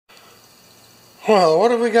Well,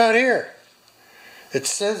 what have we got here? It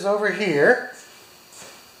says over here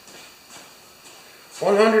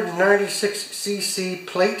 196cc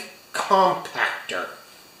plate compactor.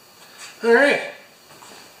 Alright.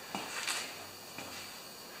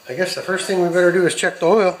 I guess the first thing we better do is check the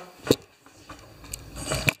oil.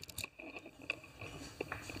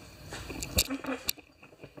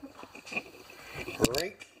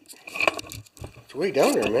 Right. It's way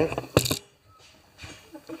down there, man.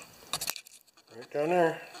 Right down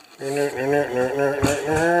there.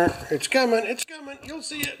 It's coming, it's coming. You'll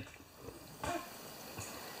see it.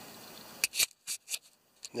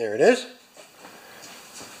 There it is.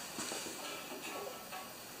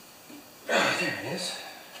 Oh, there it is.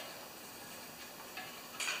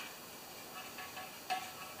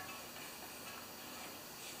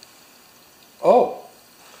 Oh,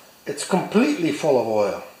 it's completely full of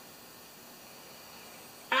oil.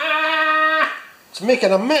 Ah, it's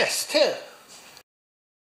making a mess too.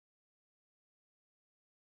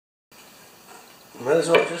 Might as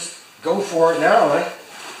well just go for it now, eh?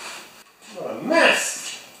 What a mess!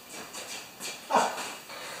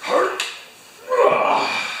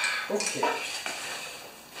 Okay,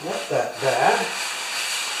 not that bad.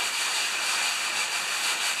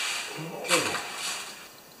 Okay,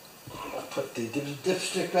 I'll put the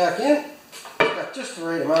dipstick back in. It's got just the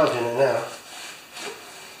right amount in it now.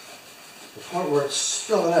 The point where it's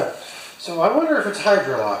spilling out. So I wonder if it's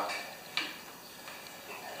hydrolocked.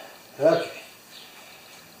 Okay.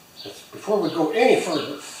 Before we go any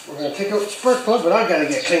further, we're going to take out the spark plug, but I've got to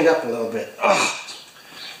get cleaned up a little bit. Oh.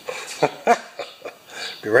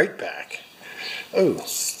 Be right back. Oh,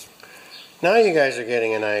 now you guys are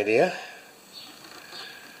getting an idea.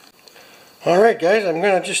 Alright guys, I'm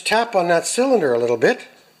going to just tap on that cylinder a little bit.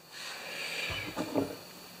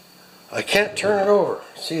 I can't turn it over.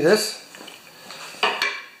 See this?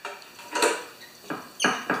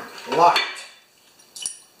 Locked.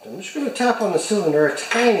 I'm just going to tap on the cylinder a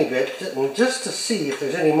tiny bit just to see if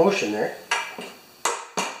there's any motion there.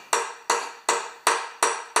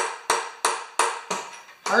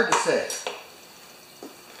 Hard to say.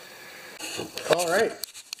 Alright,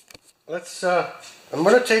 let's, I'm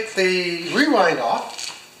going to take the rewind off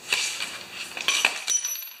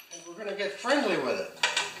and we're going to get friendly with it.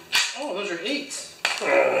 Oh, those are 8s.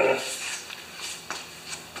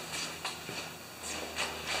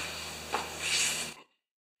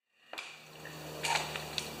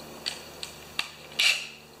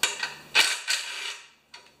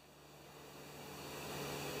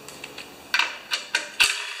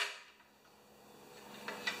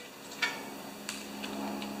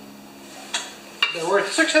 They're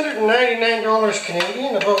worth $699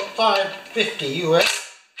 Canadian, about $5.50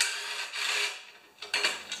 US.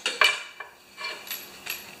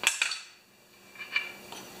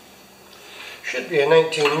 Should be a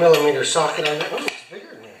 19mm socket on it. Oh, it's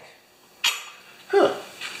bigger than that. Huh.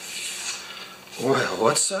 Well,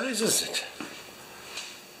 what size is it?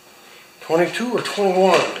 22 or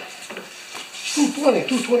 21? 220,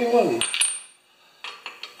 221.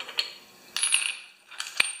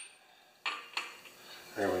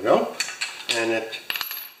 There we go. And it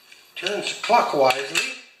turns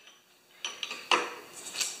clockwise.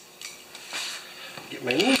 Get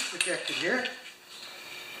my knees protected here.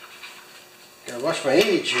 Gotta watch my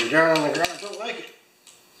age here. Down on the ground, don't like it.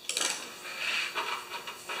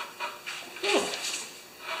 Oh.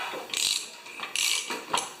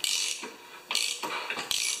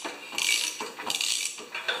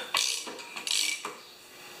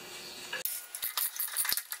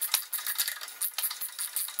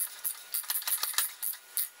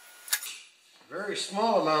 Very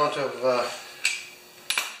small amount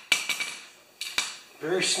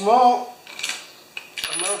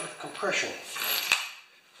of compression.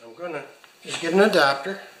 I'm going to just get an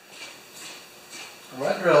adapter for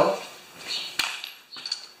my drill,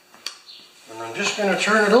 and I'm just going to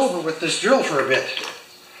turn it over with this drill for a bit,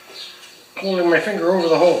 holding my finger over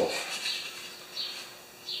the hole.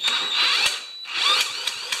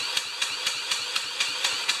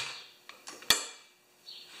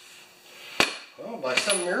 Well, by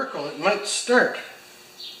some miracle it might start.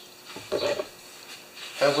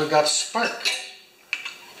 Have we got spark?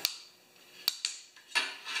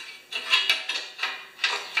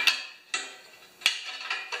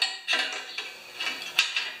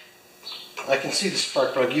 I can see the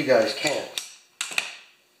spark plug, you guys can't.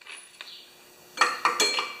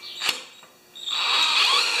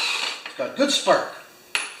 It's got good spark.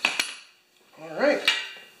 Alright.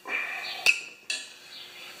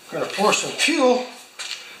 I'm going to pour some fuel,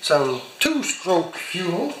 some 2-stroke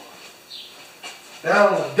fuel,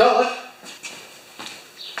 down the gullet.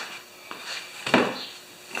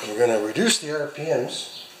 we're going to reduce the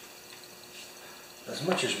RPMs as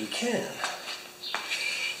much as we can.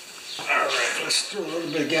 Alright, let's throw a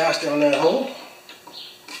little bit of gas down that hole.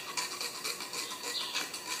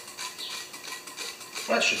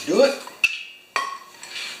 That should do it.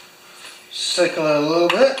 Cycle it a little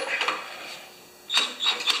bit.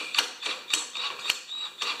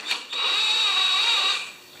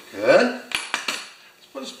 Good. Let's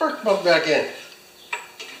put a spark plug back in.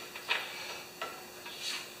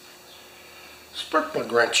 Spark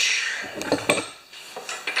plug wrench.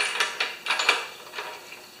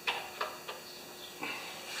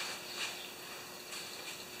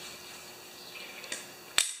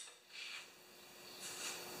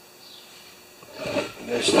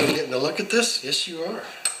 You guys still getting a look at this? Yes, you are.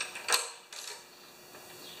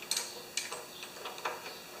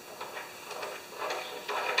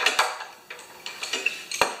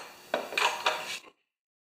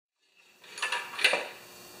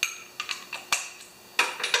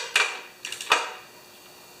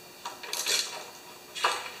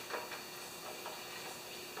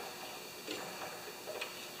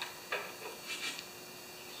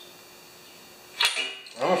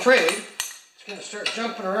 I'm afraid it's going to start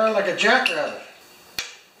jumping around like a jackrabbit.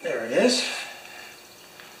 There it is.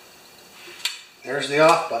 There's the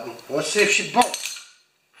off button. Let's see if she bolts.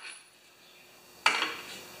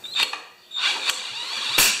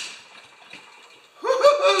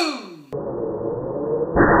 Woo-hoo-hoo!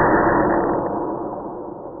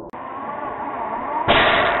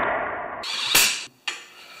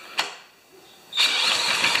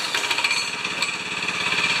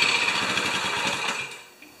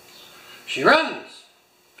 She runs.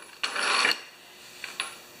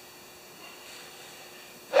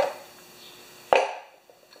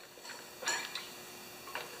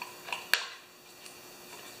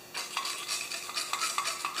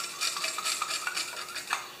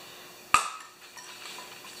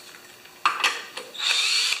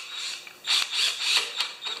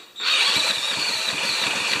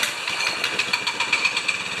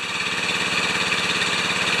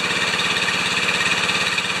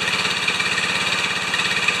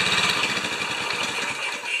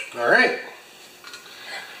 Alright,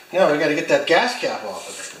 now we got to get that gas cap off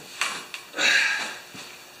of it.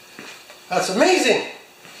 That's amazing!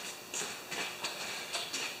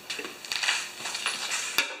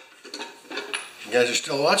 You guys are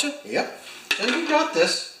still watching? Yep. So you got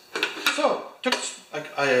this. So,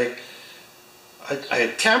 I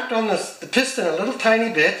tamped on the piston a little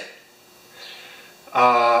tiny bit.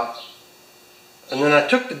 And then I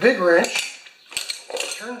took the big wrench,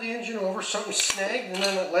 turned the engine over, something snagged, and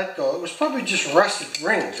then it let go. It was probably just rusted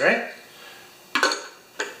rings, right?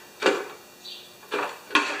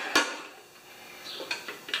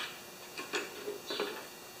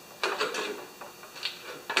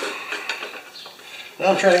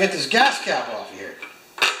 Now I'm trying to get this gas cap off of here.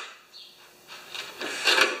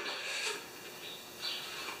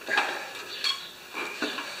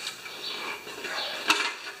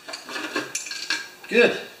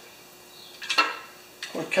 Good.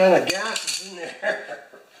 What kind of gas is in there?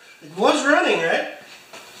 It was running, right?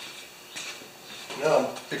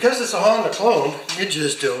 No, because it's a Honda clone, you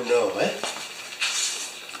just don't know, eh?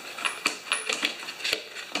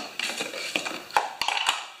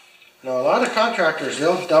 Now, a lot of contractors,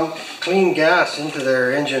 they'll dump clean gas into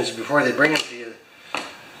their engines before they bring them to you,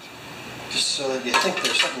 just so that you think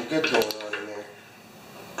there's something good going on in there.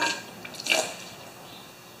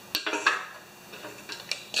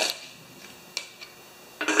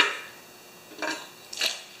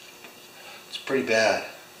 It's pretty bad.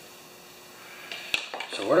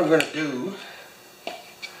 So what I'm going to do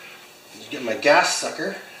is get my gas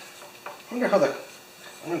sucker. I wonder how I'm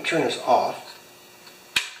going to turn this off.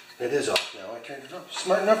 It is off now. I turned it off.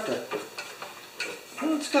 Smart enough to...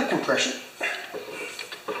 Well, it's got compression.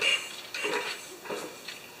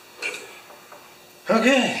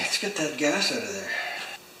 Okay, let's get that gas out of there.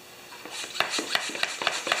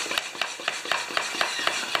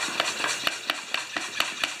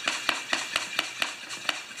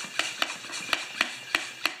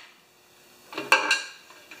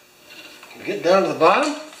 We get down to the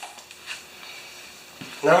bottom.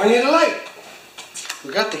 Now we need a light.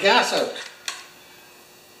 We got the gas out.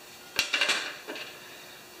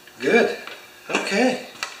 Good. Okay.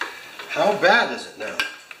 How bad is it now?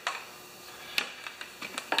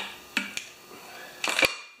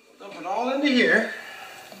 Dump it all into here.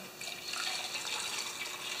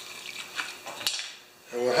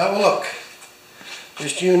 And we'll have a look.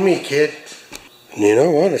 Just you and me, kid. And you know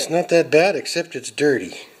what? It's not that bad, except it's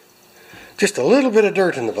dirty. Just a little bit of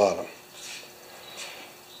dirt in the bottom.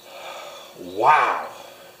 Wow.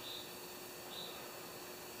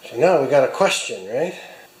 So now we got a question, right?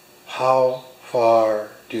 How far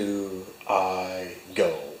do I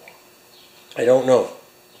go? I don't know.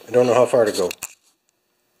 I don't know how far to go.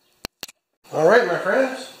 Alright, my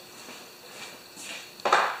friends.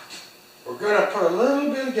 We're going to put a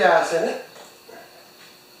little bit of gas in it.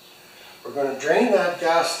 We're going to drain that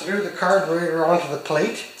gas through the carburetor onto the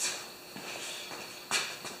plate.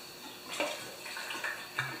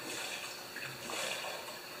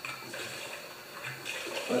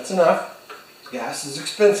 That's enough. Gas is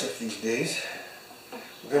expensive these days.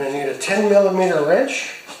 We're going to need a 10mm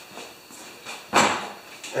wrench.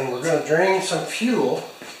 And we're going to drain some fuel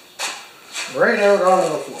right out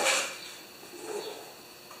onto the floor.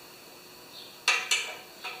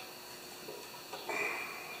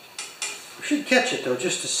 We should catch it though,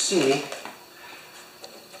 just to see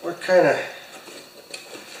what kind of...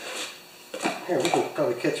 Here, we can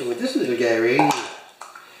probably catch it with this little guy right here.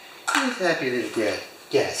 He's a happy little guy.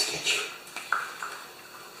 Gas catcher.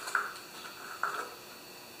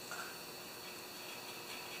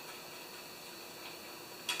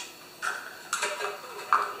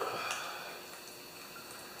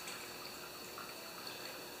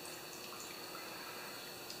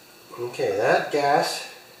 Okay, that gas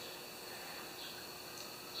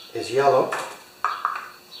is yellow.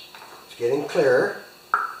 It's getting clearer.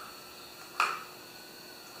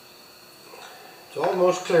 It's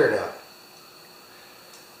almost clear now.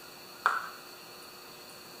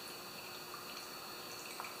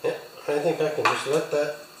 Yeah, I think I can just let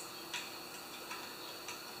that.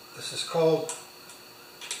 This is called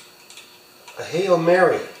a Hail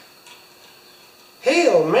Mary.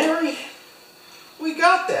 Hail Mary! We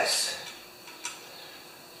got this!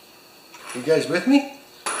 You guys with me?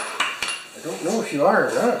 I don't know if you are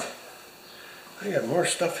or not. I got more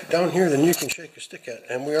stuff down here than you can shake a stick at,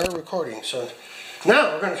 and we are recording, so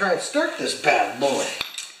now we're going to try and start this bad boy.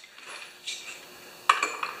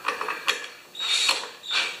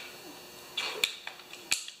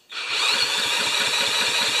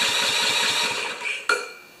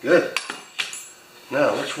 Good.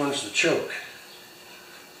 Now, which one's the choke?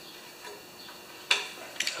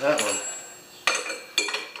 That one.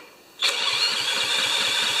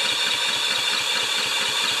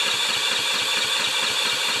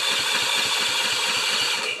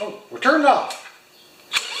 Oh, we're turned off.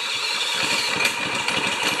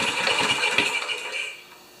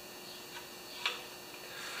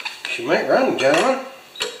 She might run, gentlemen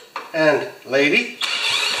and lady.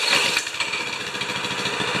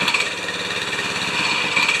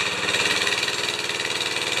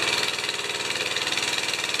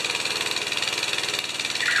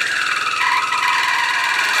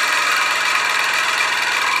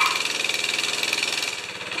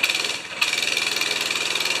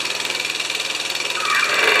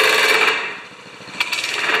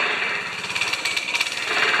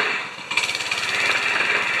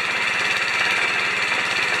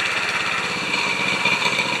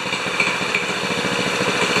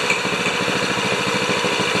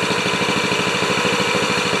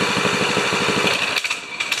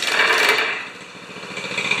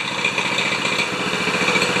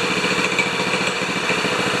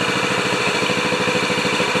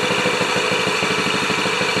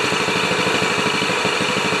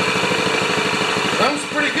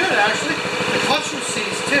 Actually, the clutch was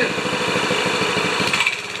seized too.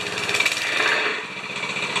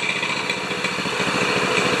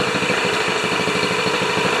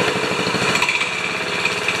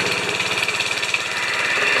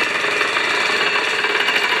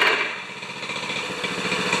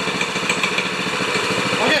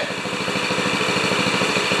 Okay.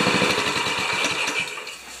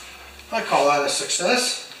 I call that a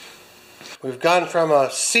success. We've gone from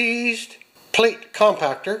a seized plate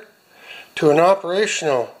compactor to an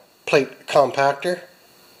operational plate compactor,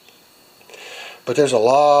 but there's a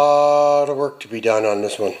lot of work to be done on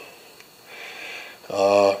this one.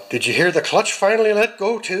 Did you hear the clutch finally let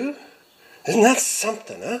go too? Isn't that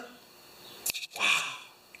something, huh? Wow.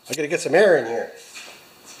 I gotta get some air in here.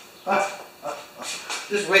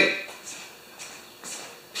 Just wait.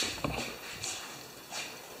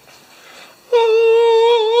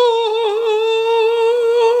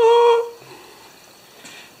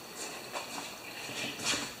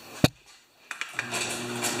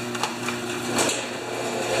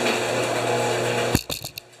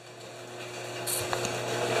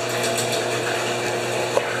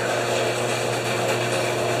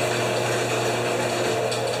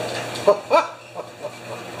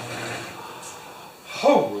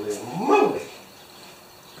 Holy moly!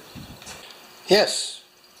 Yes,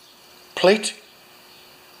 plate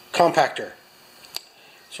compactor.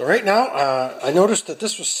 So So right now, I noticed that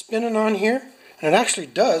this was spinning on here, and it actually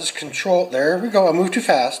does control, there we go, I moved too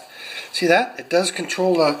fast. See that? It does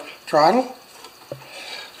control the throttle,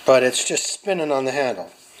 but it's just spinning on the handle.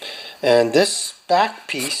 And this back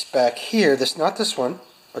piece back here, this, not this one,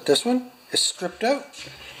 but this one, is stripped out.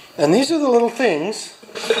 And these are the little things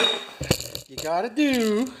you gotta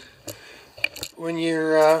do when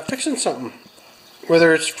you're fixing something.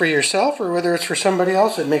 Whether it's for yourself or whether it's for somebody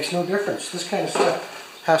else, it makes no difference. This kind of stuff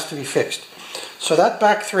has to be fixed. So that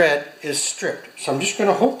back thread is stripped. So I'm just going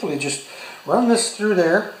to hopefully just run this through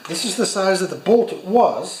there. This is the size of the bolt it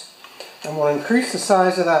was, and we'll increase the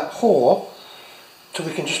size of that hole so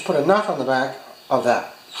we can just put a nut on the back of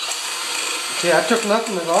that. See, I took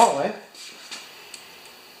nothing at all, eh?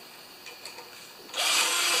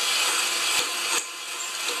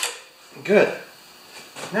 Good.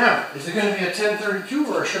 Now, is it going to be a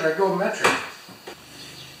 1032 or should I go metric?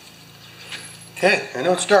 Okay, I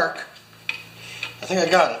know it's dark. I think I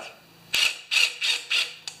got it.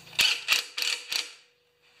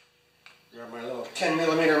 Grab my little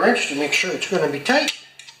 10mm wrench to make sure it's going to be tight.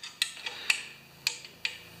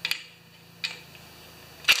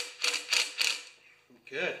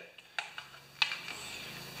 Good.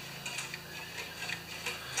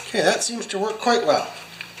 Okay, that seems to work quite well.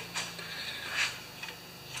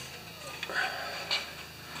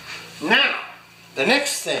 Now, the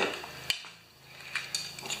next thing.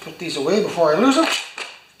 Let's put these away before I lose them.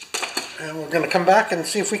 And we're going to come back and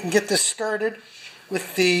see if we can get this started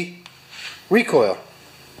with the recoil.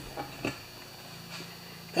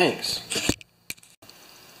 Thanks.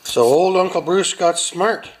 So old Uncle Bruce got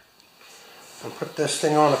smart and put this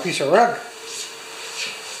thing on a piece of rug.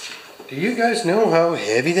 Do you guys know how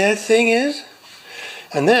heavy that thing is?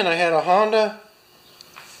 And then I had a Honda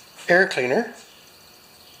air cleaner.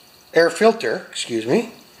 Air filter, excuse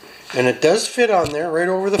me, and it does fit on there right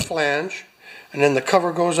over the flange, and then the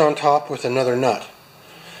cover goes on top with another nut.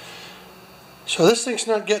 So this thing's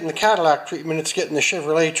not getting the Cadillac treatment, it's getting the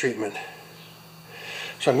Chevrolet treatment.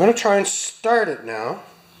 So I'm going to try and start it now,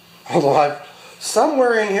 although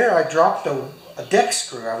somewhere in here I dropped a deck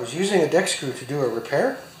screw. I was using a deck screw to do a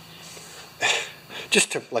repair, just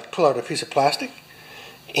to like pull out a piece of plastic,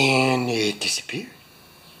 and it disappeared.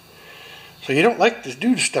 So you don't like to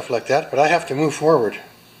do stuff like that, but I have to move forward.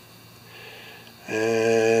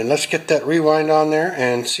 And let's get that rewind on there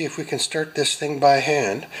and see if we can start this thing by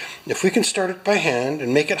hand. If we can start it by hand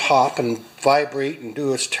and make it hop and vibrate and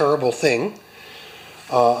do its terrible thing,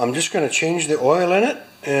 I'm just going to change the oil in it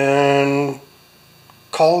and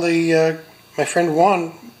call my friend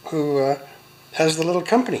Juan, who has the little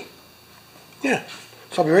company. Yeah,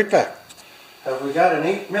 so I'll be right back. Have we got an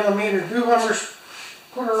 8mm Duhammer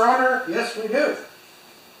put her on her? Yes, we do.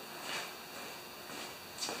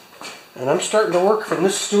 And I'm starting to work from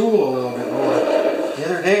this stool a little bit more. The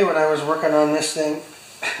other day when I was working on this thing,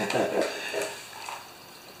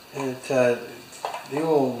 the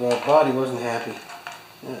old body wasn't happy.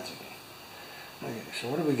 That's okay. Okay, so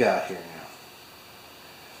what do we got here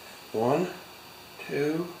now? 1,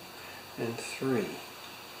 2, and 3.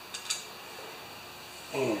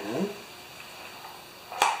 And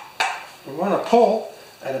we want to pull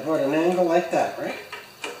at about an angle like that, right?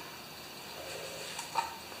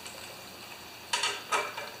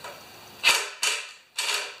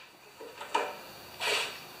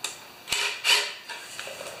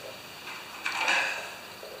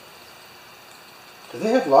 Do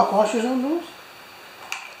they have lock washers on those?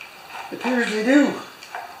 It appears they do.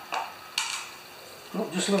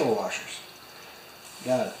 Nope, just little washers.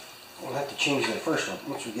 Got it. We'll have to change that first one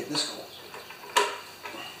once we get this going.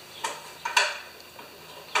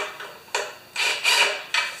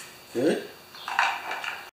 Good.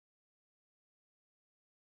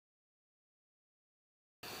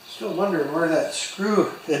 Still wondering where that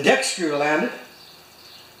screw, the deck screw landed.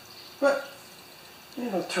 But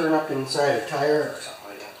it'll turn up inside a tire or something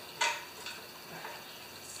like that.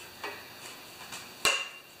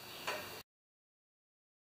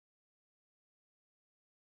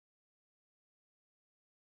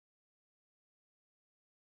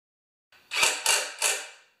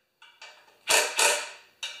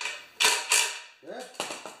 Good.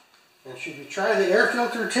 And should we try the air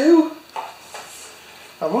filter too?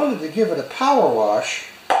 I wanted to give it a power wash.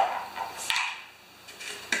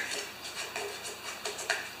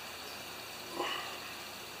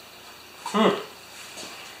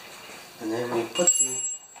 And then we put the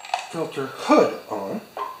filter hood on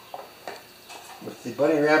with the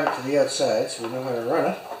bunny rabbit to the outside so we know how to run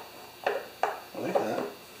it. I like that.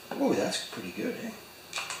 Oh, that's pretty good, eh?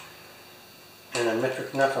 And a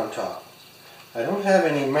metric nut on top. I don't have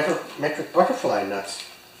any metric butterfly nuts.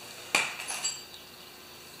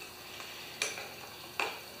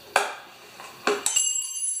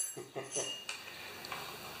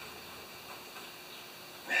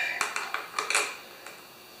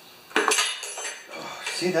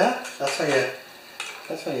 See that?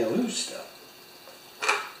 That's how you lose stuff.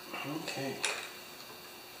 Okay.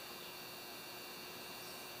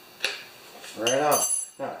 Right on.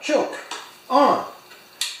 Now choke on.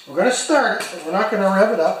 We're going to start it, but we're not going to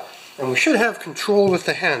rev it up. And we should have control with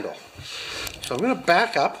the handle. So I'm going to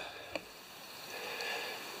back up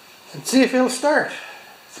and see if it'll start.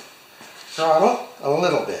 Throttle a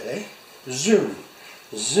little bit, eh? Zoom.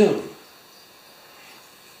 Zoom.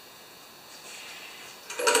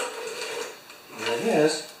 There it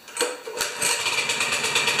is.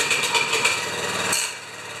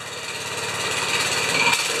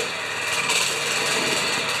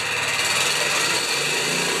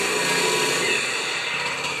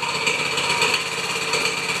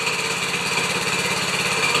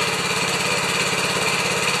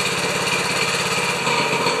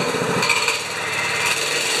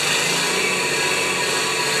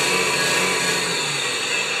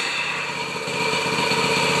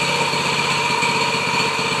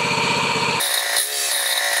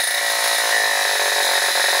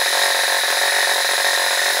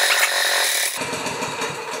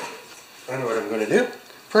 I know what I'm going to do.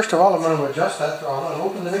 First of all, I'm going to adjust that throttle and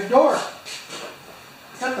open the big door.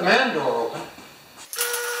 Got the man door open.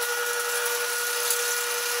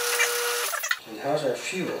 And how's our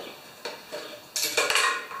fuel?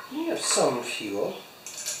 We have some fuel.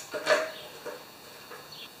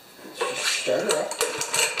 Let's just start her up.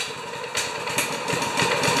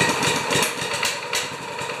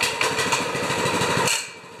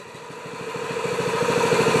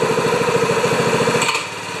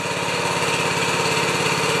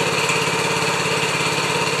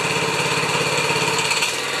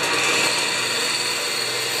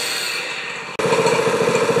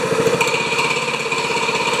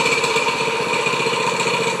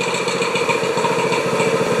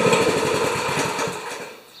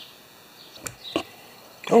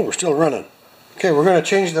 Oh, we're still running. Okay, we're going to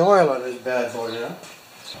change the oil on this bad boy now.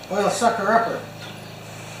 Oil sucker upper.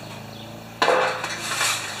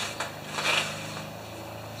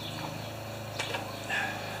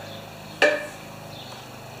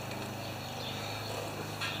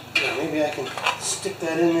 Now maybe I can stick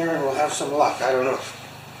that in there and we'll have some luck. I don't know.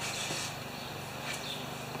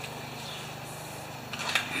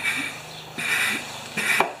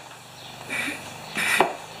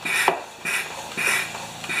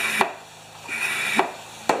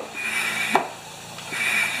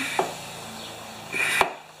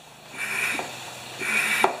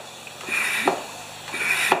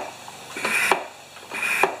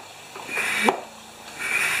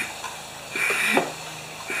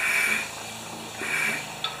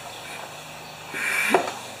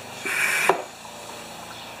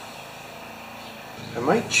 I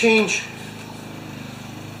might change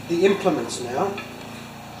the implements now.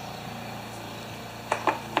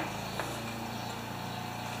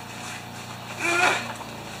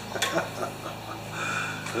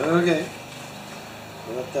 Okay,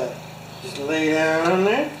 I'll let that just lay down on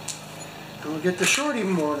there, and we'll get the shorty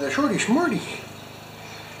schmorty.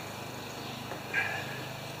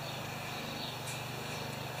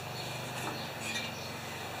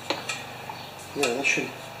 Yeah, that should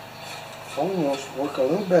almost work a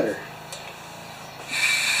little better.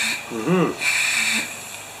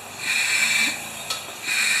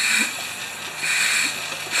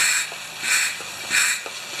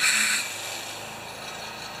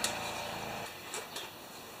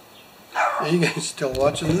 Are you guys still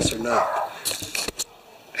watching this or not?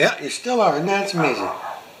 Yeah, you still are, and that's amazing.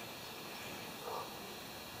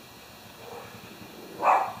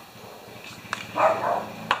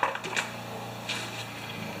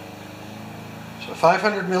 So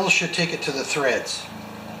 500 mils should take it to the threads.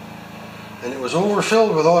 And it was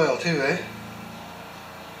overfilled with oil too, eh?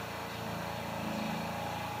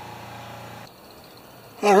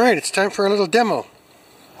 Alright, it's time for a little demo.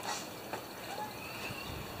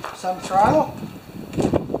 Some throttle.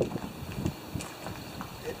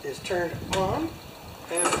 It is turned on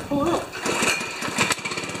and pulled up.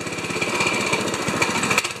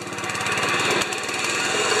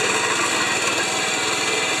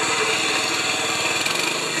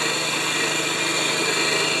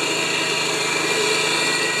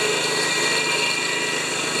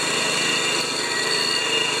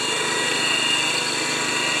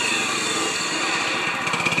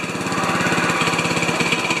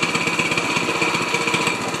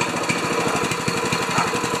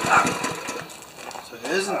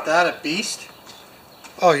 Isn't that a beast?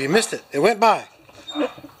 Oh, you missed it. It went by.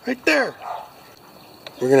 Right there.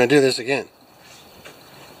 We're going to do this again.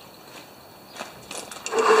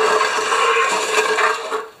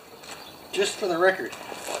 Just for the record.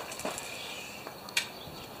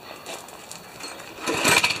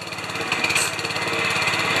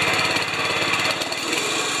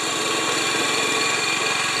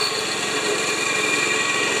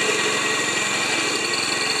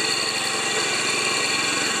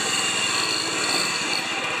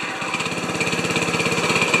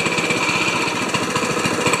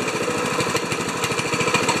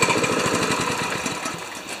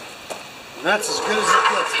 that's as good as it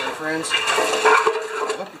gets, my friends.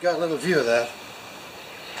 I hope you got a little view of that.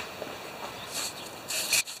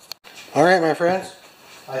 Alright, my friends.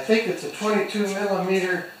 I think it's a 22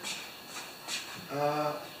 millimeter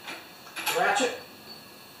ratchet.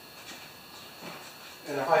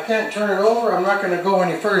 And if I can't turn it over, I'm not going to go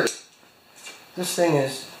any further. These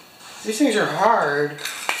things are hard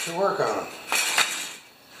to work on.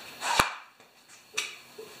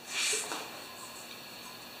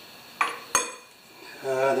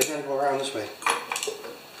 They gotta go around this way.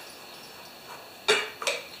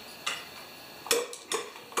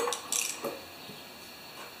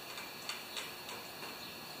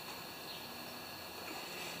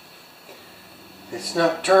 It's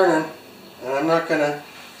not turning, and I'm not gonna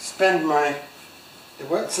spend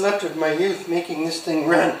what's left of my youth making this thing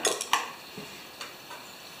run.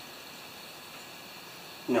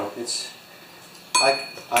 No, I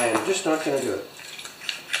am just not gonna do it.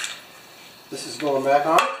 This is going back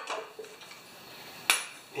on,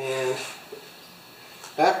 and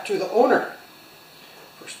back to the owner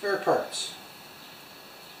for spare parts.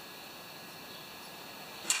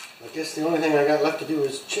 I guess the only thing I got left to do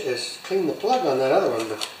is clean the plug on that other one,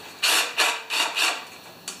 but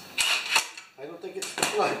I don't think it's the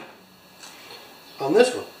plug on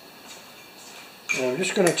this one. And I'm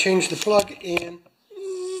just going to change the plug in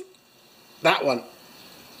that one.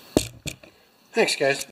 Thanks, guys.